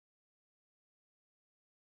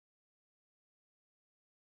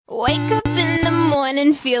Wake up in the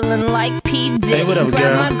morning feeling like P. Diddy. Hey, what up, grab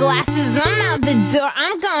girl? my glasses, I'm out the door.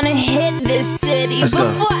 I'm gonna hit this city. Let's go.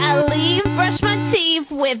 Before I leave, brush my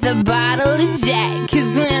teeth with a bottle of Jack.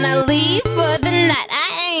 Cause when I leave for the night,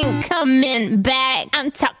 I ain't coming back.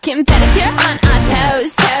 I'm talking pedicure on our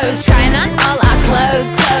toes, toes. Trying on all our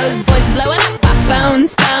clothes, clothes. Boys blowing up our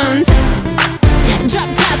phones, phones. Drop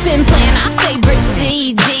top and playing our favorite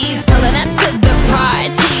CDs. Pulling up to the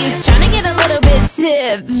parties, trying to get a little bit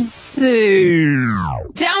tipsy.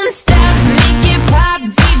 Don't stop, make it pop,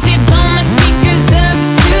 DJ blow my speakers up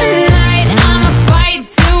tonight. I'ma fight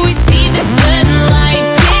till we see the sunlight.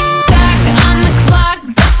 Tick tock on the clock,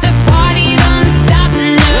 but the party don't stop.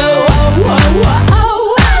 No, oh, oh, oh,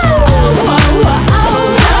 oh, oh, oh, oh, oh.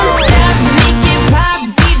 Don't stop, make it pop,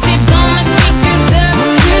 DJ blow my speakers up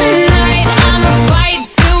tonight. I'ma fight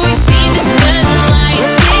till we see the sunlight.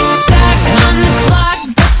 Tick tock on the clock,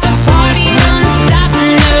 but the party don't stop.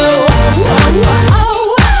 No, oh, oh,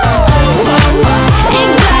 oh, oh, oh.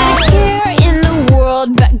 Ain't got a care in the world,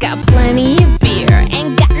 but got plenty of beer.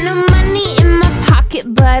 Ain't got no money in my pocket,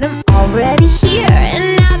 but I'm already here.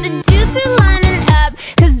 And now the dudes are lining up,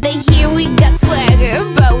 cause they hear we got swagger.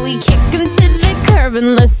 But we kick them to the curb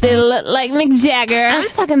unless they look like Mick Jagger. I'm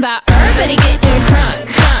talking about everybody getting crunk,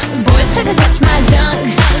 crunk. Boys try to touch my junk,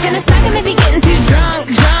 junk. Gonna smack him if he getting too drunk,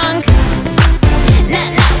 drunk. Nah,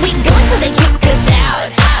 nah, we go until they kick us out,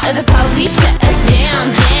 out. The police shut us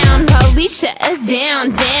down, down. Police shut us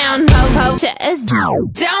down, down. Po-po shut us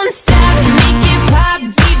down. Don't stop, make it pop,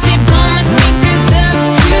 DJ blow my speakers up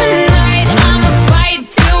tonight. I'ma fight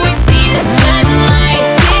till we see the sunlight.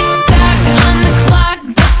 Tick tock on the clock,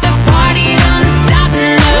 but the party don't stop.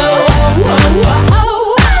 No, oh, oh, oh,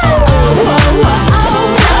 oh, oh, oh, oh, oh.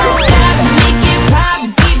 Don't stop, make it pop,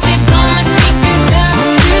 DJ blow my speakers up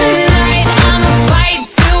tonight. I'ma fight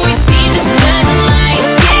till we see the sunlight.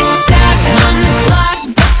 Tick tock on the clock,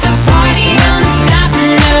 but the party don't stop.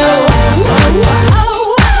 No, oh, oh,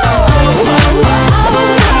 oh, oh, oh,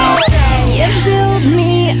 oh. You build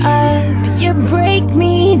me up, you break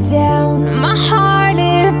me down. My heart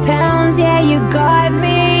it pounds, yeah, you got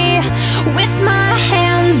me. With my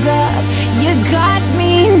hands up, you got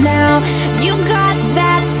me now. You got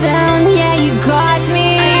that sound, yeah, you got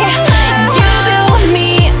me. You build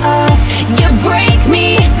me up, you break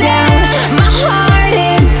me down. My heart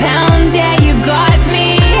it pounds, yeah, you got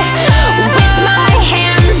me. With my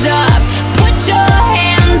hands up, put your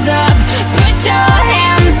hands up, put your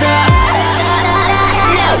hands up.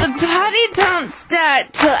 Now the party don't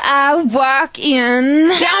start till I walk in.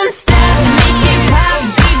 Don't stop, make it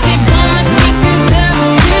pop.